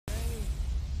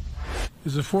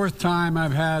This is the fourth time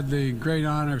I've had the great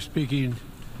honor of speaking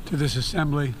to this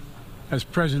assembly as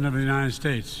President of the United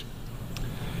States.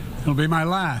 It'll be my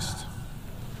last.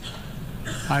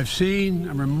 I've seen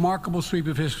a remarkable sweep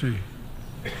of history.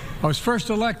 I was first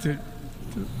elected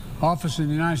to office in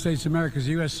the United States of America as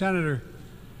a U.S. Senator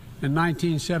in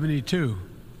 1972.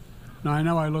 Now, I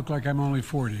know I look like I'm only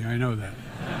 40. I know that.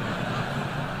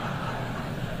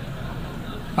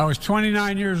 I was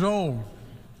 29 years old.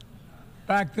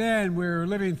 Back then, we were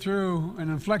living through an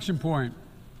inflection point,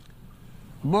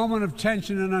 a moment of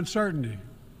tension and uncertainty.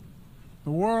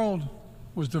 The world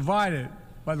was divided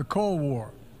by the Cold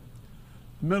War.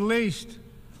 The Middle East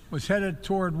was headed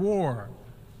toward war.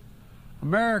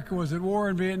 America was at war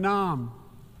in Vietnam.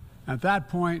 At that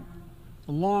point,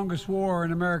 the longest war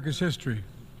in America's history.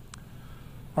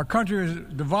 Our country was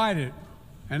divided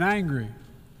and angry,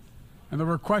 and there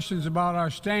were questions about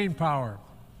our staying power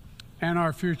and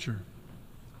our future.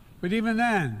 But even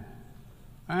then,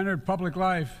 I entered public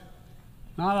life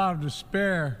not out of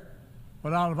despair,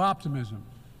 but out of optimism.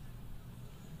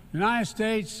 The United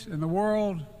States and the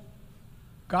world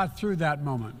got through that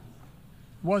moment.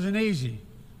 It wasn't easy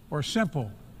or simple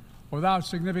without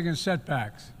significant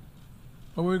setbacks.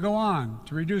 But we go on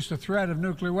to reduce the threat of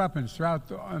nuclear weapons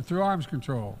through arms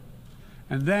control,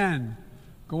 and then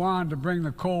go on to bring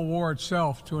the Cold War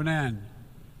itself to an end.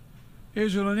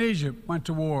 Israel and Egypt went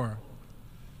to war,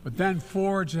 but then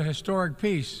forged a historic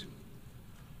peace.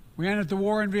 We ended the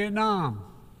war in Vietnam.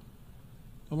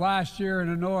 The last year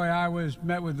in Hanoi, I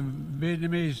met with the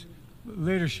Vietnamese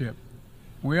leadership.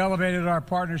 We elevated our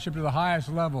partnership to the highest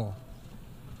level.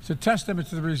 It's a testament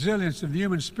to the resilience of the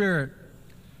human spirit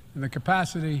and the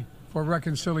capacity for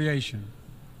reconciliation.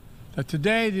 That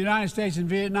today, the United States and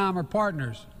Vietnam are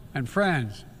partners and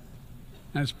friends.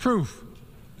 And it's proof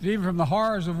that even from the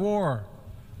horrors of war,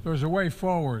 there's a way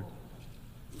forward.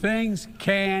 Things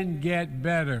can get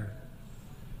better.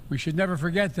 We should never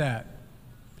forget that.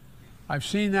 I've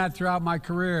seen that throughout my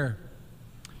career.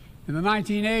 In the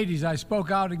 1980s, I spoke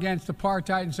out against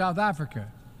apartheid in South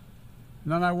Africa.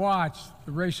 And then I watched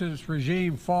the racist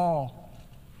regime fall.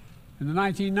 In the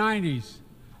 1990s,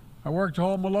 I worked to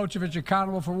hold Milosevic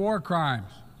accountable for war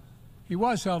crimes. He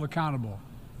was held accountable.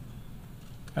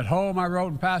 At home, I wrote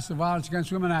and passed the Violence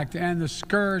Against Women Act to end the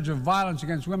scourge of violence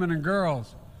against women and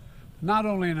girls, not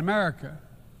only in America,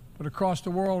 but across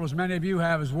the world, as many of you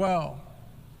have as well.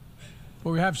 But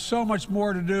we have so much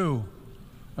more to do,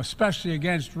 especially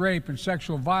against rape and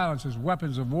sexual violence as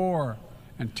weapons of war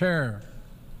and terror.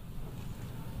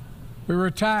 We were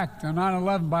attacked on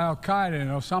 9/11 by al-Qaeda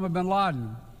and Osama bin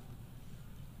Laden.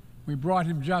 We brought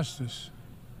him justice.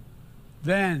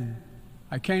 Then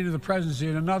I came to the presidency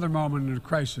at another moment of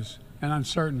crisis and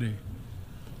uncertainty.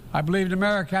 I believed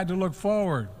America had to look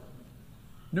forward.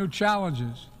 New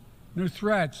challenges, new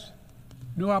threats,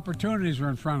 new opportunities were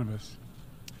in front of us.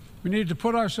 We needed to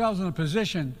put ourselves in a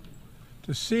position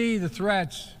to see the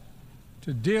threats,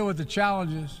 to deal with the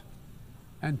challenges,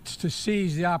 and to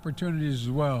seize the opportunities as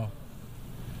well.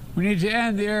 We need to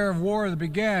end the era of war that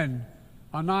began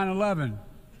on 9/11.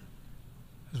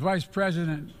 As Vice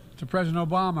President to President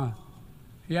Obama,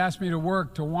 he asked me to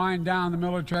work to wind down the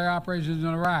military operations in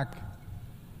Iraq,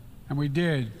 and we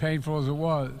did, painful as it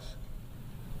was.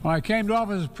 When I came to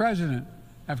office as president,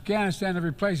 Afghanistan had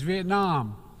replaced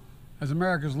Vietnam as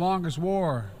America's longest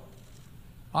war.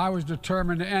 I was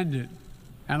determined to end it,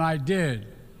 and I did. It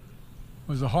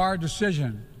was a hard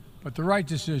decision, but the right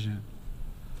decision.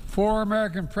 4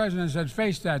 American presidents had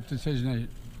faced that decision,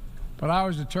 but I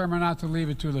was determined not to leave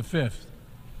it to the 5th.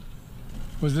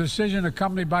 It was a decision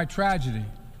accompanied by tragedy.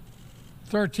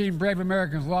 13 brave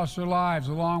Americans lost their lives,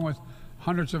 along with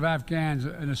hundreds of Afghans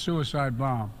in a suicide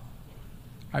bomb.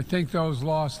 I think those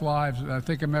lost lives, I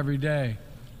think of them every day.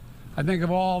 I think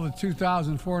of all the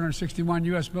 2,461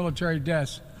 U.S. military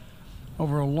deaths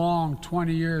over a long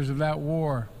 20 years of that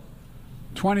war.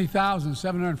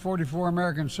 20,744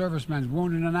 American servicemen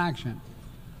wounded in action.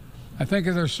 I think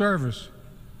of their service,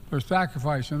 their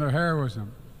sacrifice, and their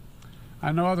heroism.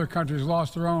 I know other countries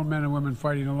lost their own men and women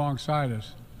fighting alongside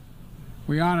us.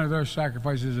 We honor their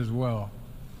sacrifices as well.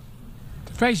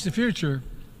 To face the future,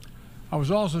 I was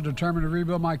also determined to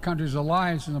rebuild my country's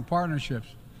alliances and partnerships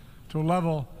to a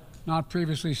level not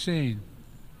previously seen.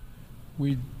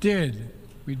 We did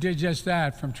just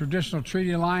that, from traditional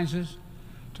treaty alliances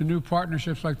to new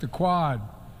partnerships like the Quad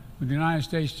with the United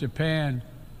States, Japan,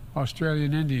 Australia,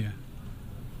 and India.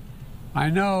 I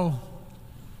know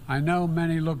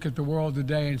many look at the world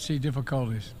today and see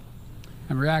difficulties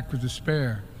and react with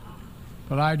despair,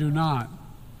 but I do not.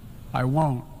 I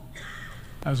won't.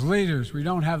 As leaders, we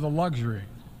don't have the luxury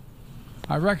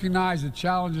I recognize the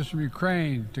challenges from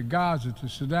Ukraine to Gaza to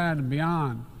Sudan and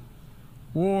beyond.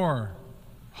 War,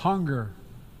 hunger,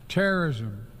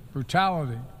 terrorism,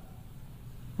 brutality,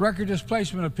 record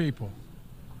displacement of people,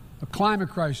 a climate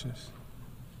crisis,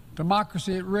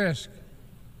 democracy at risk,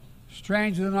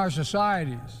 strains within our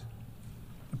societies,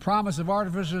 the promise of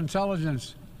artificial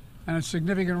intelligence and its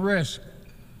significant risk.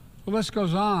 The list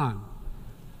goes on.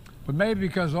 But maybe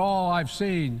because all I've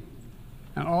seen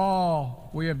and all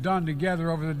we have done together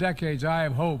over the decades, I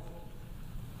have hope.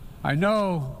 I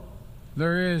know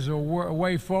there is a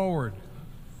way forward.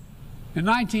 In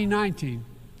 1919,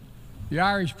 the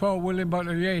Irish poet William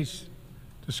Butler Yeats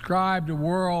described a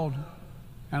world,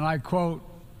 and I quote,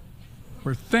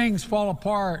 "where things fall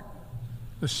apart,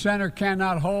 the center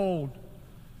cannot hold,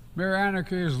 mere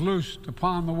anarchy is loosed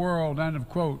upon the world," end of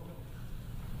quote.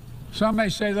 Some may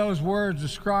say those words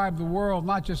describe the world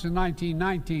not just in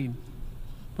 1919,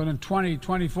 but in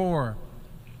 2024.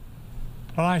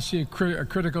 But I see a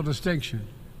critical distinction.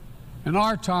 In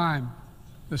our time,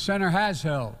 the center has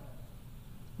held.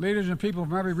 Leaders and people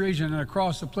from every region and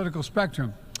across the political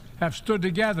spectrum have stood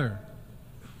together,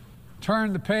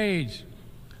 turned the page.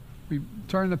 We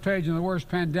turned the page in the worst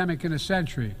pandemic in a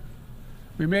century.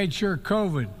 We made sure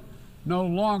COVID no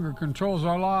longer controls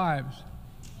our lives.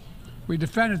 We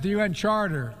defended the UN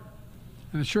Charter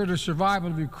and ensured the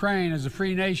survival of Ukraine as a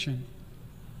free nation.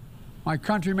 My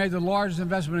country made the largest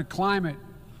investment in climate,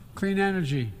 clean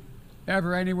energy,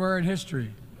 ever anywhere in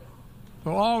history.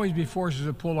 There will always be forces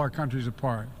that pull our countries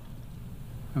apart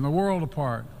and the world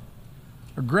apart.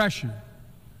 Aggression,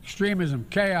 extremism,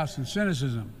 chaos, and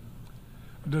cynicism.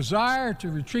 A desire to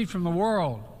retreat from the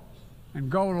world and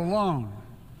go it alone.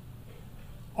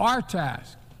 Our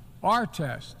task, our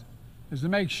test, is to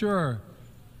make sure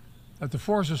that the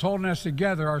forces holding us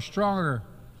together are stronger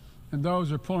than those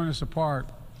who are pulling us apart.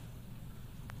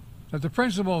 That the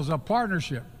principles of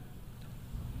partnership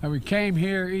that we came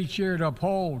here each year to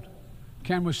uphold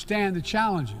can withstand the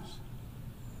challenges.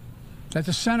 That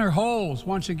the center holds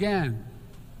once again.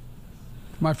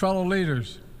 My fellow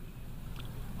leaders,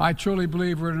 I truly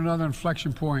believe we're at another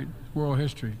inflection point in world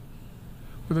history.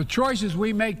 But the choices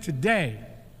we make today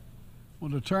will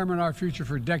determine our future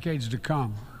for decades to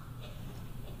come.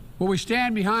 Will we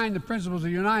stand behind the principles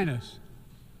that unite us?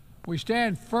 Will we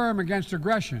stand firm against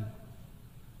aggression?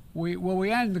 Will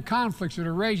we end the conflicts that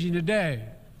are raging today?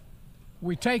 Will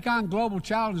we take on global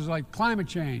challenges like climate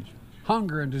change,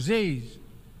 hunger, and disease?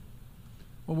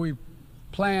 Will we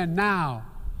plan now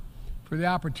for the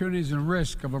opportunities and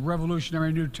risk of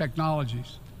revolutionary new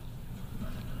technologies?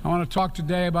 I want to talk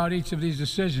today about each of these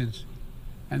decisions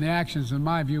and the actions, in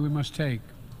my view, we must take.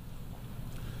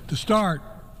 To start,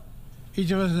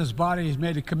 each of us in this body has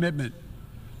made a commitment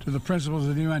to the principles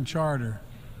of the UN Charter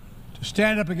to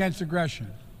stand up against aggression.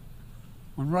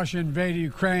 When Russia invaded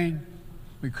Ukraine,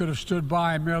 we could have stood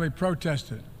by and merely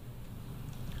protested.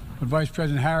 But Vice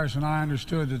President Harris and I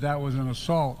understood that that was an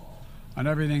assault on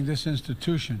everything this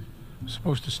institution was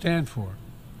supposed to stand for.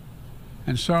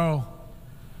 And so,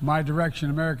 my direction,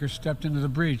 America stepped into the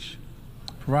breach,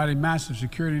 providing massive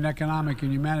security and economic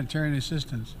and humanitarian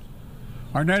assistance.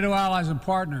 Our NATO allies and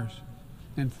partners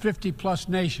in 50-plus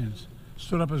nations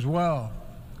stood up as well.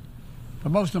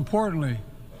 But most importantly,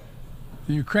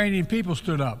 the Ukrainian people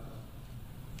stood up.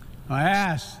 I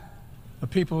asked the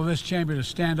people of this chamber to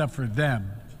stand up for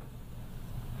them.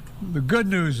 The good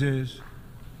news is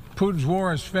Putin's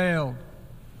war has failed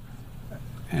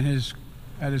and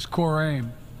at his core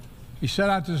aim. He set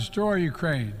out to destroy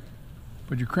Ukraine,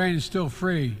 but Ukraine is still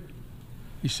free.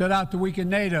 He set out to weaken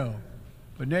NATO,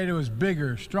 but NATO is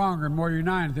bigger, stronger, and more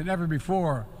united than ever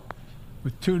before,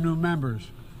 with 2 new members,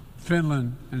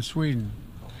 Finland and Sweden.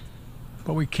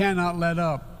 But we cannot let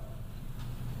up.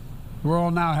 The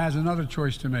world now has another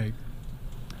choice to make.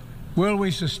 Will we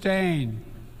sustain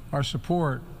our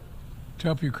support to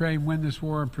help Ukraine win this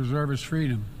war and preserve its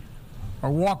freedom, or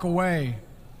walk away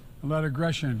and let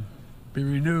aggression be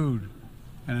renewed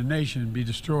and a nation be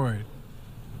destroyed?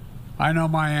 I know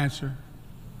my answer.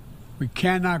 We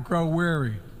cannot grow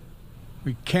weary.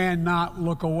 We cannot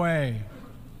look away.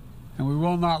 And we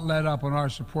will not let up on our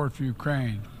support for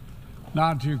Ukraine,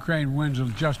 not until Ukraine wins a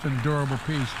just and durable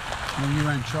peace in the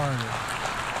UN Charter.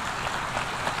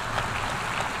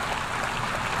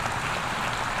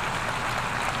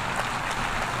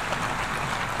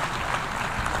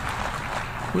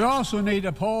 We also need to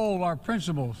uphold our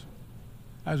principles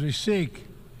as we seek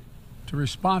to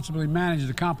responsibly manage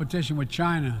the competition with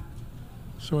China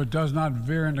so it does not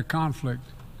veer into conflict.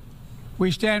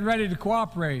 We stand ready to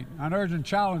cooperate on urgent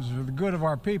challenges for the good of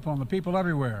our people and the people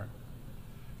everywhere.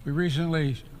 We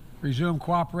recently resumed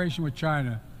cooperation with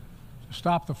China to to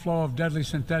stop the flow of deadly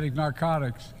synthetic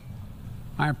narcotics.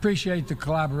 I appreciate the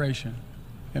collaboration.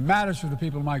 It matters for the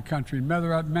people of my country and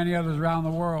many others around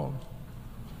the world.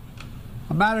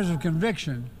 On matters of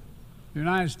conviction, the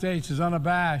United States is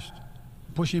unabashed,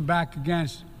 pushing back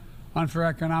against unfair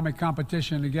economic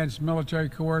competition, against military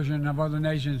coercion of other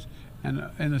nations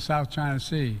in the South China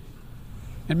Sea,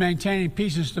 in maintaining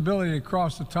peace and stability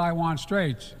across the Taiwan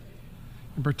Straits,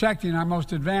 in protecting our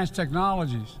most advanced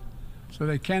technologies so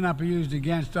they cannot be used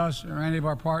against us or any of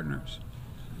our partners.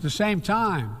 At the same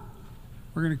time,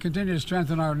 we're going to continue to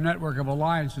strengthen our network of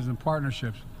alliances and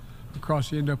partnerships across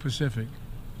the Indo-Pacific.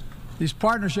 These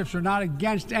partnerships are not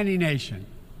against any nation.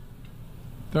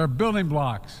 They're building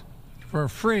blocks for a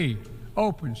free,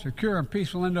 open, secure, and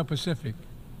peaceful Indo-Pacific.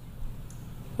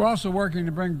 We're also working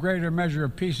to bring greater measure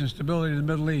of peace and stability to the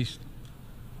Middle East.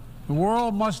 The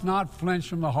world must not flinch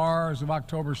from the horrors of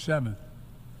October 7th.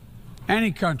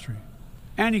 Any country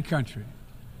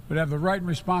would have the right and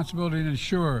responsibility to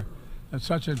ensure that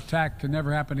such an attack can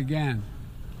never happen again.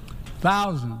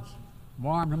 Thousands of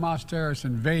armed Hamas terrorists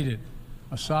invaded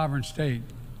a sovereign state,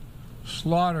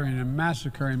 slaughtering and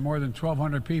massacring more than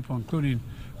 1,200 people, including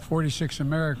 46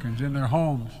 Americans, in their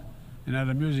homes and at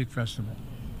a music festival.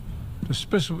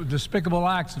 Despicable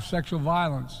acts of sexual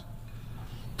violence,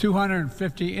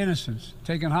 250 innocents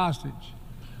taken hostage.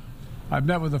 I've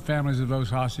met with the families of those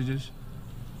hostages.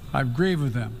 I've grieved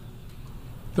with them.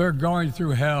 They're going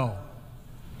through hell.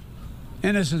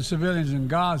 Innocent civilians in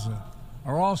Gaza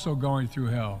are also going through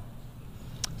hell.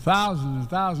 Thousands and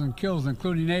thousands killed,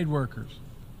 including aid workers.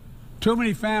 Too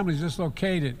many families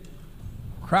dislocated,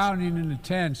 crowding into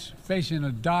tents, facing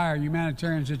a dire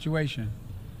humanitarian situation.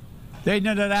 They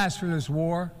did not ask for this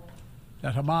war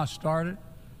that Hamas started.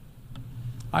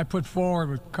 I put forward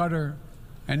with Qatar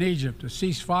and Egypt a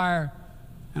ceasefire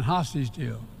and hostage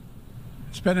deal.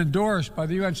 It's been endorsed by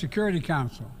the UN Security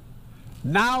Council.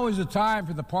 Now is the time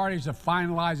for the parties to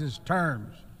finalize its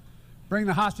terms, bring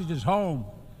the hostages home,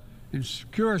 and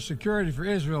secure security for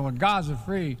Israel and Gaza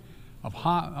free of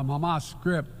Hamas'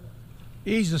 grip,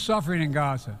 ease the suffering in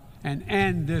Gaza, and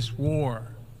end this war.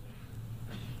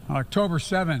 On October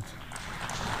 7th,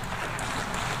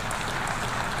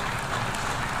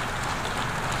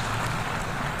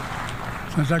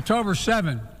 since October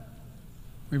 7th,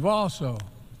 we've also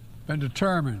been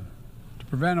determined to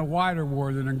prevent a wider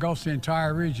war that engulfs the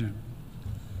entire region.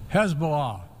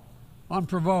 Hezbollah,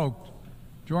 unprovoked,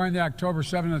 joined the October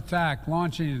 7th attack,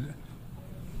 launching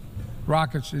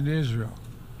rockets into Israel.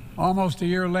 Almost a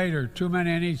year later, too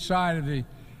many on each side of the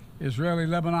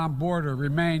Israeli-Lebanon border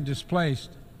remain displaced.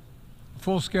 A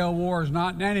full-scale war is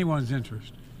not in anyone's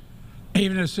interest.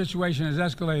 Even if the situation has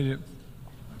escalated,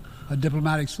 a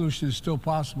diplomatic solution is still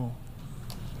possible.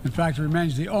 In fact, it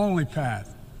remains the only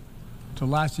path to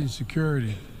lasting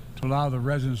security to allow the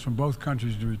residents from both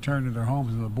countries to return to their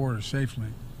homes and the border safely.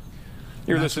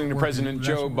 You're listening to President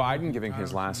Joe Biden giving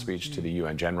his last speech to the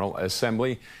UN General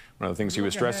Assembly. One of the things he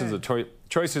was stressed is the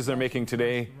choices they're making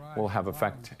today will have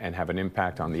effect and have an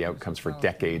impact on the outcomes for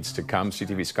decades to come.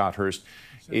 CTV's Scott Hurst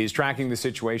is tracking the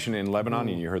situation in Lebanon,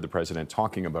 and you heard the president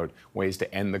talking about ways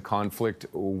to end the conflict.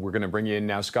 We're going to bring you in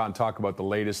now, Scott, and talk about the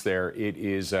latest there. It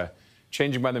is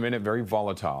changing by the minute, very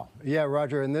volatile. Yeah,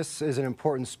 Roger, and this is an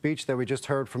important speech that we just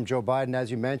heard from Joe Biden.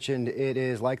 As you mentioned, it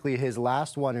is likely his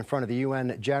last one in front of the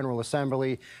UN General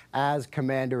Assembly as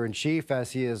commander-in-chief,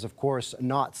 as he is, of course,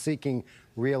 not seeking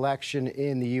re-election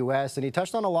in the U.S. And he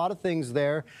touched on a lot of things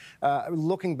there,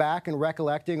 looking back and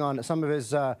recollecting on some of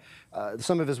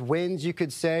his wins, you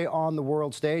could say, on the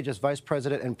world stage as vice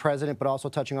president and president, but also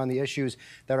touching on the issues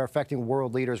that are affecting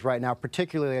world leaders right now,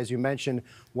 particularly, as you mentioned,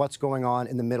 what's going on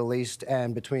in the Middle East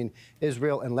and between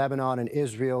Israel and Lebanon and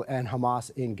Israel and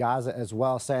Hamas in Gaza as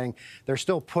well, saying they're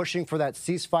still pushing for that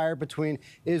ceasefire between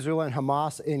Israel and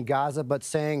Hamas in Gaza, but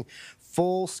saying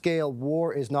full-scale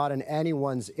war is not in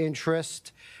anyone's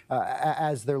interest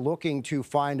as they're looking to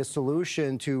find a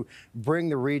solution to bring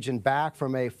the region back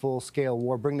from a full-scale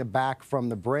war, bring them back from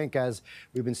the brink, as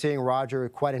we've been seeing, Roger,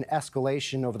 quite an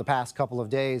escalation over the past couple of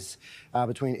days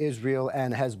between Israel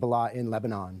and Hezbollah in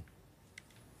Lebanon.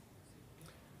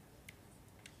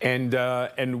 And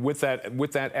with that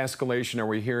escalation, are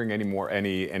we hearing any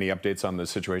updates on the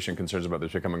situation, concerns about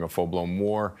this becoming a full-blown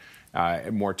war?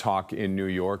 More talk in New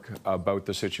York about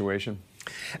the situation?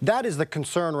 That is the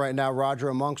concern right now, Roger,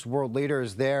 amongst world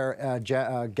leaders there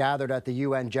gathered at the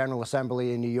UN General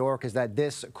Assembly in New York, is that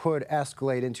this could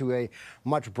escalate into a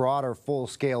much broader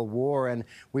full-scale war. And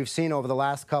we've seen over the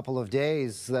last couple of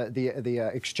days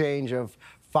the exchange of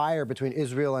fire between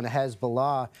Israel and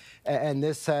Hezbollah, and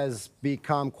this has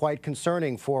become quite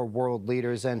concerning for world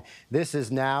leaders. And this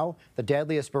is now the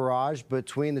deadliest barrage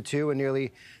between the two in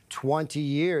nearly 20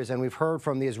 years. And we've heard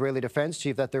from the Israeli defense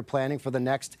chief that they're planning for the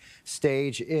next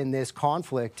stage in this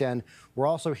conflict. And we're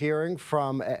also hearing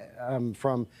from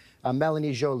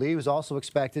Melanie Joly, who's also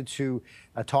expected to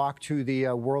talk to the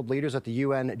world leaders at the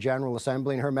UN General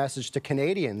Assembly. And her message to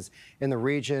Canadians in the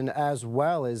region as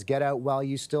well is get out while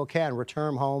you still can.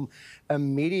 Return home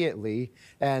immediately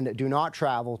and do not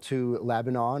travel to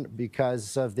Lebanon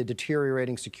because of the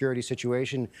deteriorating security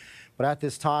situation. But at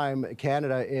this time,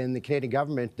 Canada and the Canadian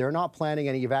government, they're not planning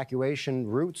any evacuation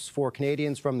routes for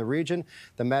Canadians from the region.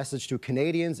 The message to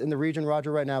Canadians in the region,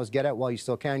 Roger, right now is get out while you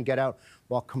still can. Get out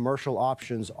while commercial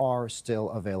options are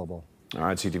still available. All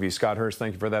right, CTV Scott Hurst,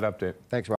 thank you for that update. Thanks, Roger.